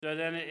So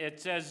then it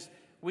says,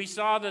 we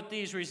saw that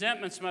these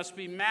resentments must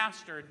be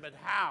mastered, but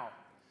how?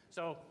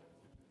 So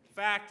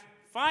fact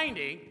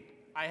finding,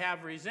 I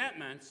have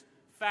resentments.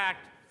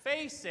 Fact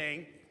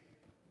facing,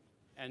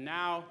 and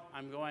now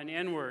I'm going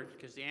inward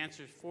because the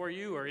answers for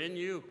you are in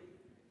you,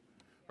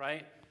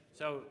 right?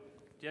 So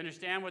do you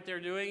understand what they're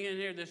doing in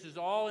here? This is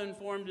all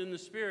informed in the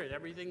Spirit,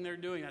 everything they're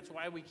doing. That's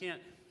why we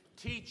can't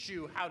teach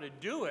you how to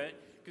do it,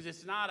 because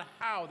it's not a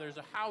how. There's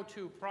a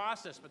how-to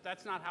process, but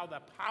that's not how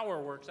the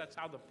power works. That's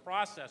how the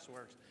process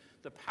works.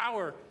 The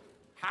power,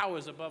 how,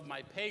 is above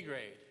my pay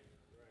grade.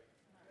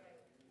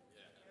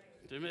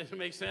 Does it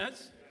make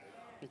sense?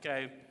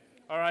 Okay.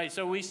 All right,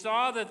 so we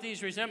saw that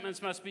these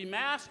resentments must be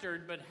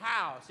mastered, but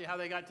how? See how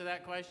they got to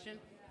that question?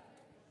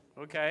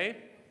 Okay.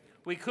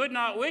 We could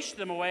not wish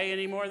them away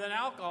any more than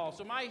alcohol.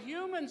 So my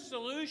human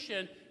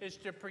solution is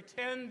to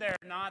pretend they're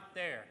not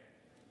there.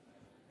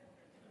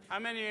 How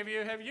many of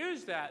you have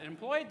used that,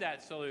 employed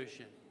that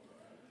solution?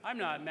 I'm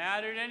not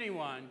mad at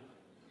anyone.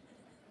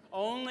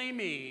 Only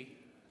me.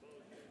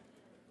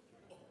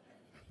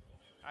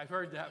 I've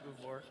heard that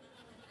before.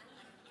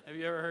 Have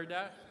you ever heard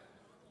that?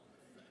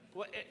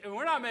 Well,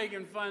 we're not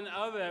making fun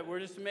of it. We're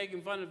just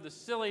making fun of the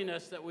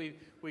silliness that we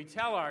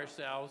tell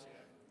ourselves.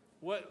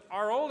 What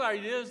our old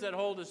ideas that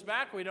hold us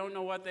back, we don't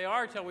know what they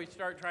are until we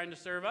start trying to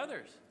serve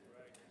others.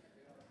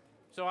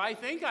 So I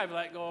think I've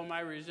let go of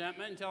my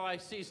resentment until I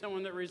see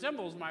someone that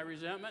resembles my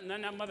resentment, and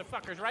then that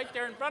motherfucker's right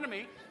there in front of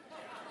me.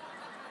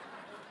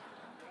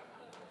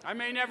 I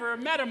may never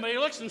have met him, but he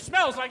looks and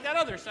smells like that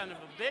other son of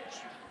a bitch.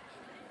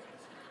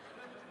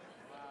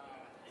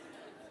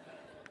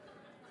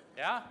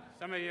 Yeah?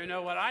 Some of you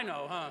know what I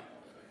know, huh?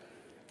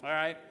 All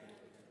right.